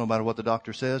we feel, no matter what the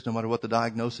doctor says, no matter what the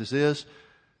diagnosis is,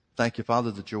 thank you, Father,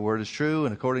 that your word is true.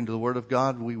 And according to the word of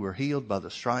God, we were healed by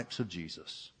the stripes of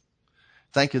Jesus.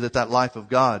 Thank you that life of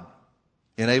God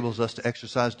enables us to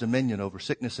exercise dominion over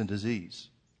sickness and disease.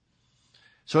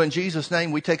 So in Jesus'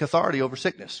 name, we take authority over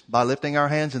sickness. By lifting our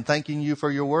hands and thanking you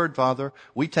for your word, Father,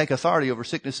 we take authority over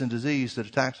sickness and disease that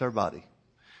attacks our body.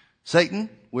 Satan,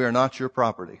 we are not your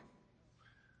property.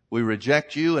 We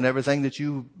reject you and everything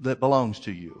that belongs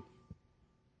to you.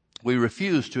 We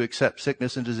refuse to accept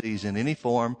sickness and disease in any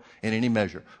form, in any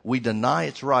measure. We deny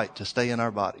its right to stay in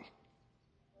our body.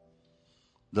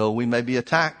 Though we may be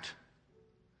attacked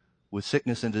with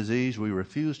sickness and disease, we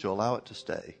refuse to allow it to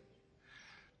stay,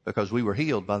 because we were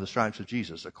healed by the stripes of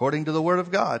Jesus. According to the word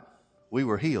of God, we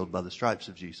were healed by the stripes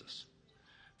of Jesus.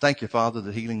 Thank you, Father,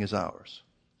 that healing is ours.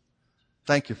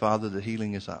 Thank you, Father, that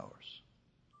healing is ours.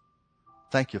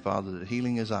 Thank you, Father, that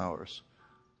healing is ours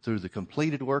through the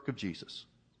completed work of Jesus.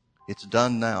 It's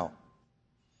done now.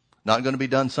 Not going to be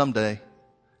done someday.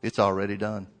 It's already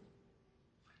done.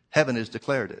 Heaven has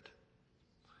declared it.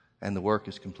 And the work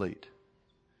is complete.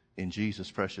 In Jesus'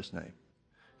 precious name.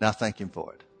 Now thank him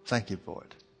for it. Thank him for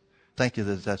it. Thank you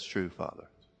that that's true, Father.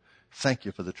 Thank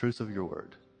you for the truth of your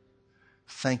word.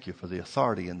 Thank you for the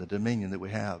authority and the dominion that we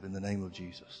have in the name of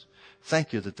Jesus.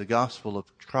 Thank you that the gospel of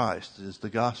Christ is the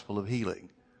gospel of healing.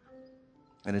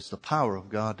 And it's the power of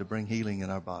God to bring healing in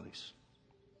our bodies.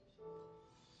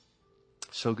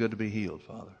 So good to be healed,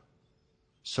 Father.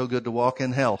 So good to walk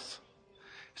in health.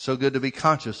 So good to be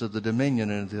conscious of the dominion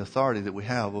and the authority that we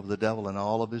have over the devil and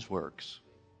all of his works.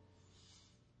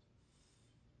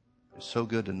 It's so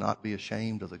good to not be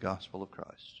ashamed of the gospel of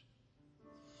Christ.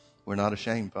 We're not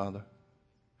ashamed, Father.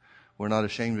 We're not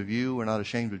ashamed of you. We're not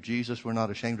ashamed of Jesus. We're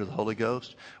not ashamed of the Holy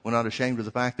Ghost. We're not ashamed of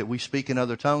the fact that we speak in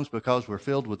other tongues because we're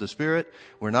filled with the Spirit.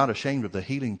 We're not ashamed of the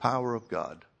healing power of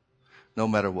God. No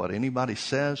matter what anybody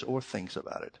says or thinks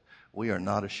about it, we are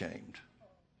not ashamed.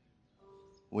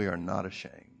 We are not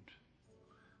ashamed.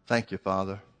 Thank you,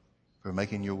 Father, for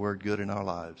making your word good in our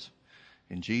lives.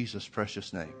 In Jesus'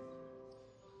 precious name,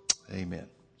 amen.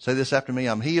 Say this after me.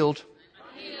 I'm healed.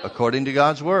 According to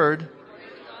God's word,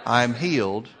 I'm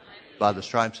healed by the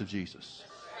stripes of Jesus.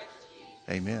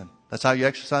 Amen. That's how you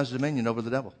exercise dominion over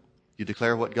the devil. You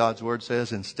declare what God's word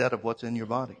says instead of what's in your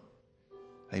body.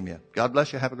 Amen. God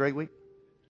bless you. Have a great week.